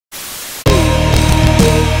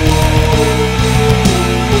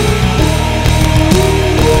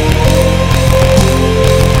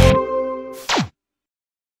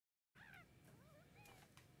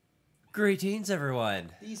Greetings,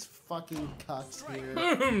 everyone. These fucking cucks here.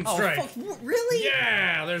 Boom! Strike. Oh, really?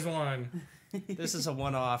 Yeah, there's one. This is a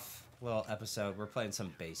one-off little episode. We're playing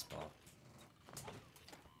some baseball.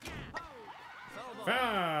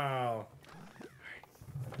 Foul.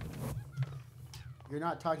 You're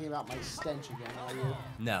not talking about my stench again, are you?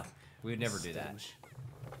 No, we would never do that.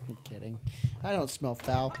 I'm kidding. I don't smell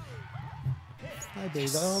foul. I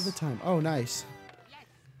bathe all the time. Oh, nice.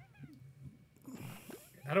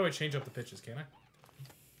 How do I change up the pitches? Can I?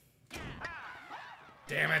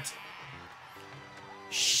 Damn it.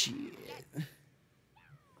 Shit. So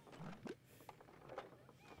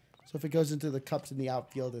if it goes into the cups in the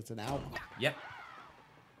outfield, it's an out. Yep.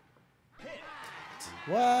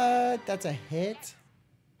 What? That's a hit?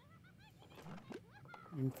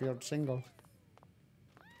 Infield single.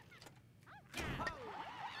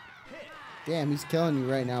 Damn, he's killing you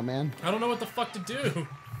right now, man. I don't know what the fuck to do.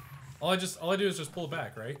 All I do is just pull it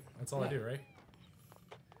back, right? That's all I do, right?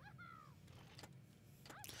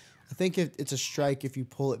 I think it's a strike if you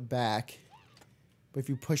pull it back. But if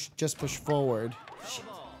you just push forward. Shit.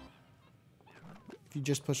 If you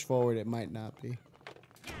just push forward, it might not be.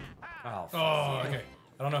 Oh, Oh, okay.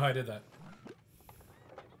 I don't know how I did that.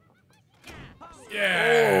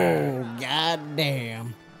 Yeah. Oh,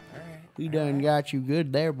 goddamn. all right. We done got you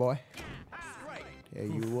good there, boy. Tell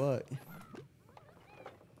you what.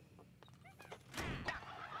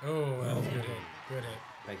 Oh, that was a good hit. Good hit.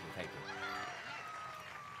 Thank you, thank you.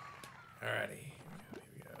 Alrighty. Here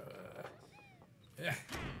we go. Yeah.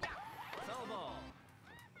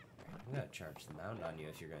 I'm gonna charge the mound on you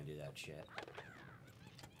if you're gonna do that shit.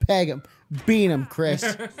 Peg him. Beat him, Chris.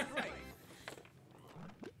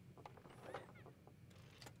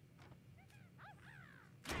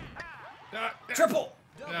 Triple!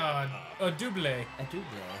 A double. A double. I'll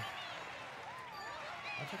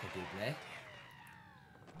take a double.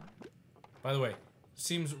 By the way,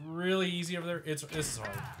 seems really easy over there. This is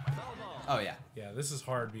hard. Oh, yeah. Yeah, this is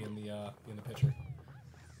hard being the pitcher.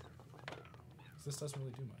 'Cause this doesn't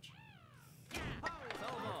really do much. Okay,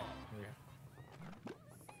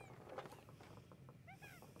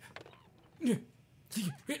 there we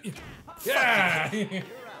go. Yeah!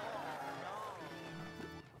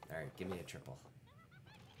 Alright, give me a triple.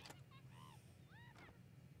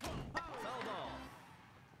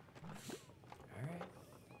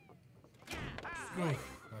 Alright. Okay.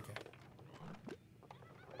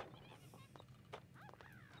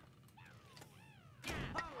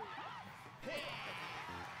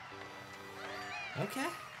 Okay.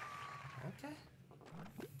 Okay.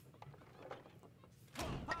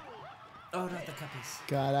 Oh, not the cuppies.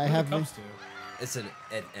 God, I What do have the Cubs do? It's an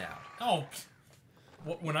out. Oh,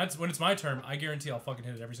 when it's my turn, I guarantee I'll fucking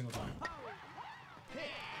hit it every single time.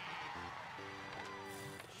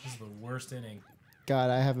 This is the worst inning. God,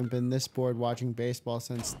 I haven't been this bored watching baseball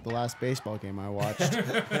since the last baseball game I watched.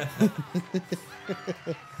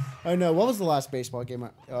 Oh no, what was the last baseball game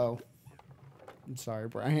oh. I'm sorry,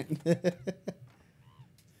 Bryant.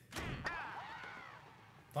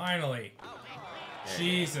 Finally.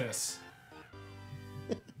 Jesus.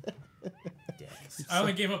 Dicks. I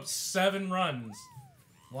only gave up 7 runs.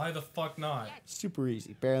 Why the fuck not? Super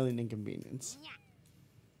easy, barely an inconvenience.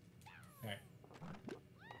 Alright.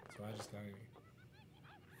 So I just gotta...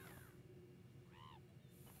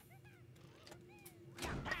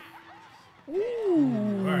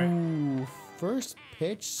 Ooh, Alright. first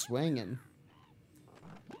pitch swinging.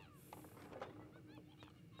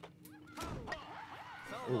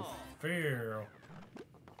 Ooh. Fair.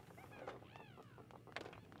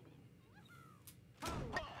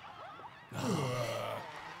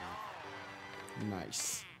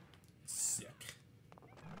 Nice. Sick.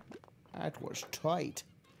 That was tight.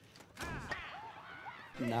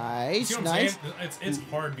 Nice, See what I'm nice. saying? It's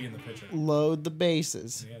hard being the pitcher. Load the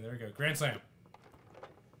bases. Yeah, there we go. Grand slam.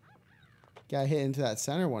 Got hit into that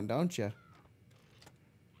center one, don't you?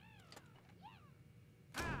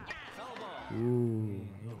 Ooh.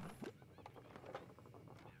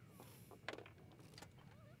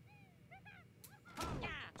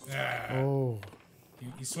 Yeah. Oh.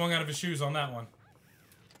 He swung out of his shoes on that one.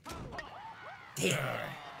 Damn.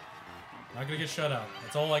 Not gonna get shut out.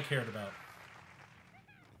 That's all I cared about.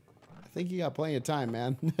 I think you got plenty of time,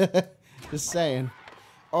 man. Just saying.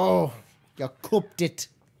 Oh, you cooped it.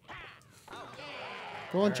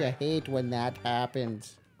 Don't you hate when that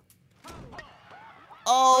happens?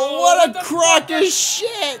 Oh, what a crock of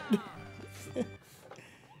shit!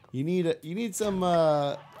 You need some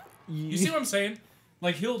You see what I'm saying?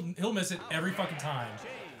 Like he'll miss it every fucking time,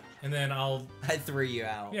 and then I'll I threw you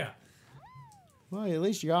out. yeah. Well, at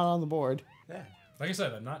least you got on the board. Yeah. Like I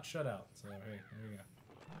said, I'm not shut out. So hey, there you go.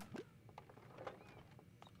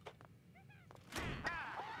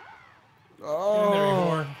 In there, you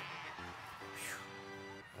whore.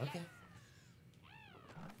 Okay.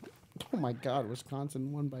 Oh my God,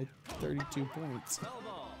 Wisconsin won by 32 points.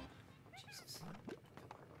 Jesus.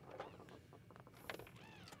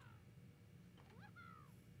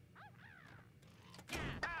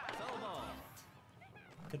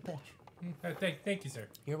 Good pitch. Thank you, sir.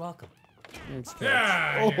 You're welcome. Thanks, Coach.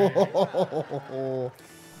 Yeah, Oh,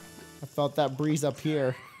 I felt that breeze up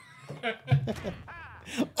here.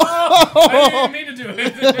 I didn't even mean to do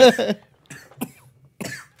it.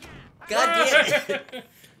 God damn it.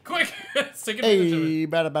 Quick, stick it into it.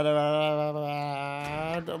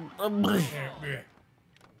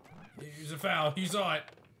 Hey, He's a foul. He saw it.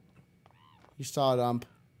 You saw it, ump.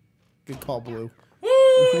 Good call, Blue. Woo!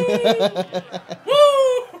 Woo!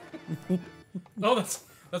 Oh, that's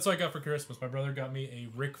what I got for Christmas. My brother got me a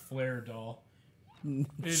Ric Flair doll.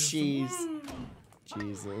 Jeez.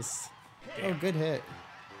 Jesus. Oh, good hit.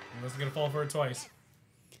 I wasn't gonna fall for it twice.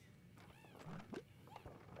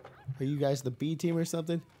 Are you guys the B team or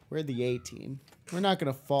something? We're the A team. We're not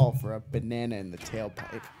gonna fall for a banana in the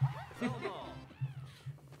tailpipe. Banana.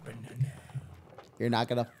 You're not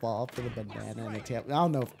gonna fall for the banana in the tail. I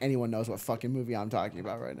don't know if anyone knows what fucking movie I'm talking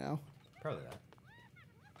about right now. Probably not.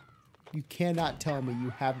 You cannot tell me you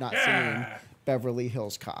have not Yeah. seen Beverly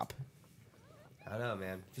Hills Cop. I don't know,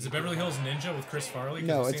 man. Is it Beverly Hills Ninja with Chris Farley? 'Cause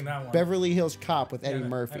No, I've it's seen that one. Beverly Hills Cop with I Eddie know,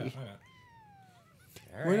 Murphy. I know.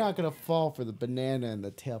 All We're right. not gonna fall for the banana in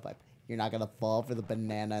the tailpipe. You're not gonna fall for the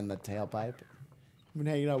banana in the tailpipe. I've been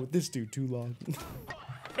hanging out with this dude too long.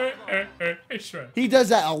 Hey, Shred. He does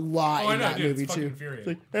that a lot Oh, I in know, that dude. movie It's too. fucking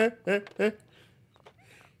infuriating. It's like,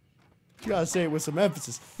 You gotta say it with some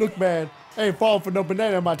emphasis. Look, man, I ain't falling for no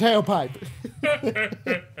banana in my tailpipe.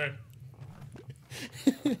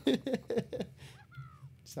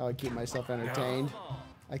 That's how I keep myself entertained.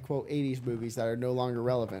 I quote 80s movies that are no longer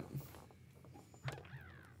relevant.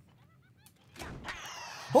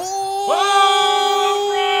 Oh!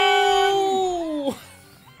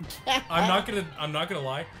 I'm not gonna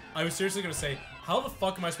lie. I was seriously gonna say, how the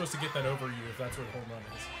fuck am I supposed to get that over you if that's what a home run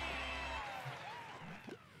is?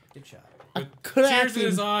 Good shot. Could Tears in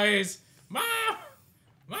his eyes. Mom!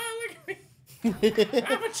 Mom, look at me.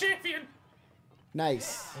 I'm a champion.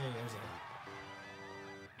 Nice. Hey, there's that.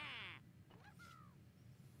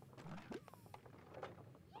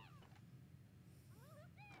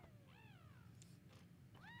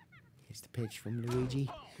 Here's the pitch from Luigi.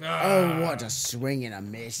 Ah. Oh, what a swing and a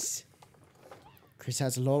miss. Chris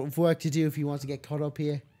has a lot of work to do if he wants to get caught up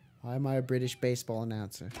here. Why am I a British baseball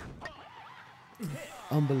announcer?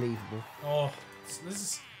 Unbelievable. Oh,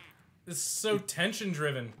 this is so tension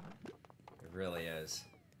driven. It really is.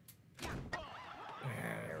 There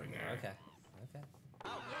we go. Okay.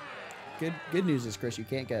 Okay. Good news is, Chris, you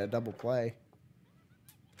can't get a double play.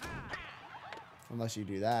 Unless you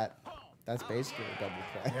do that. That's basically a double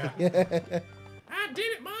play. Yeah. I did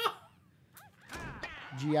it, Ma!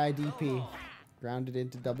 GIDP. Grounded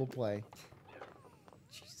into double play.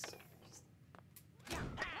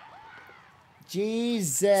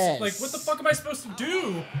 Jesus. Like, what the fuck am I supposed to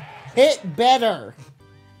do? Hit better.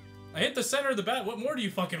 I hit the center of the bat. What more do you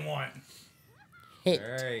fucking want? Hit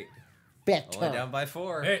All right. better. Only down by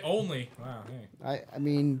 4. Hey, only. Wow, hey. I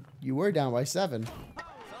mean, you were down by 7.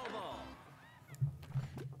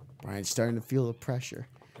 Bryant's starting to feel the pressure.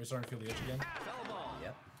 You're starting to feel the itch again?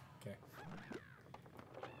 Yep. Okay.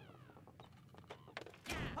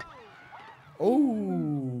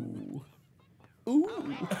 Ooh.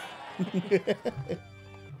 Ooh.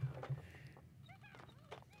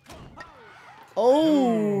 Oh.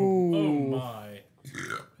 Oh my.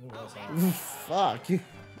 Ooh, that was hot. Fuck.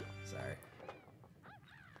 Sorry.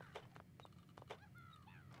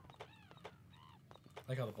 I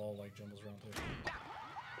like how the ball like jumbles around too.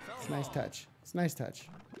 It's a nice touch. It's a nice touch.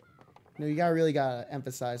 No, you really gotta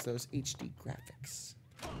emphasize those HD graphics.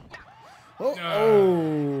 Oh,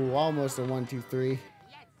 oh, almost a 1, 2, 3. That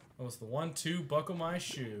was the 1-2, buckle my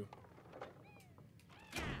shoe.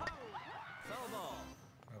 That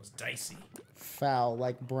was dicey. Foul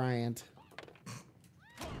like Bryant.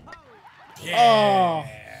 Yeah.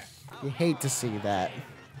 You hate to see that.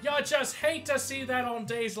 You just hate to see that on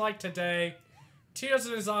days like today. Tears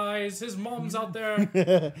in his eyes. His mom's out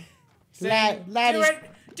there saying,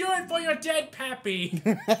 do it for your dead pappy.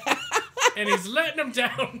 And he's letting him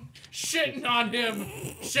down, shitting on him,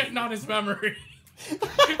 shitting on his memory.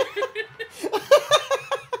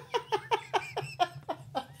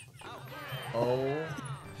 Oh.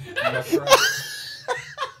 That's right.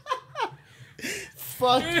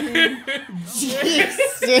 Fucking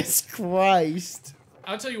Jesus Christ.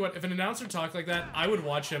 I'll tell you what, if an announcer talked like that, I would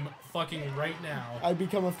watch him fucking right now. I'd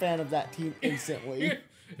become a fan of that team instantly.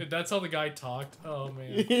 If that's how the guy talked, oh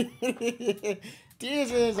man.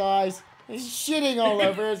 Tears in his eyes. He's shitting all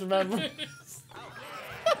over his memories.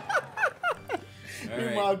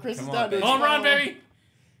 Meanwhile, Chris is down to his Home run, final. baby!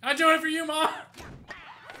 I'm doing it for you, Mom!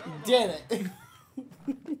 Did it.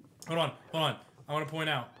 Hold on. I want to point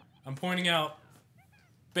out. I'm pointing out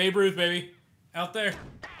Babe Ruth, baby. Out there.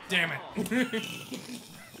 Damn it.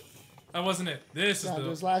 That wasn't it. This is Down to the...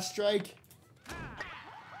 his last strike.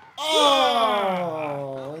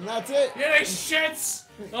 Oh, and that's it. Yeah, he shits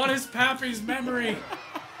on his pappy's memory.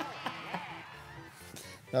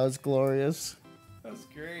 That was glorious. That was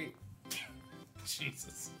great.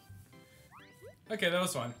 Jesus. Okay, that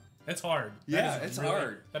was fun. It's hard. Yeah, That is it's really,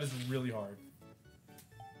 hard. That is really hard.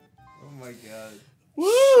 Oh my god.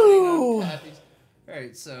 Woo!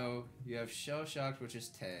 Alright, so you have Shell Shocked, which is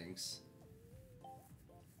tanks.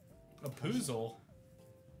 A poozle?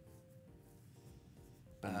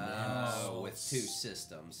 Oh, with 2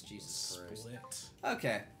 systems. Jesus Christ. Split.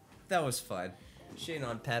 Okay, that was fun. Shane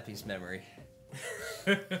on Pappy's memory.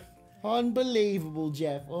 Unbelievable,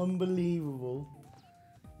 Jeff. Unbelievable.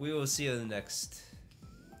 We will see you in the next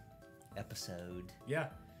episode. Yeah.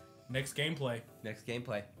 Next gameplay. Next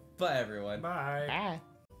gameplay. Bye, everyone. Bye. Bye.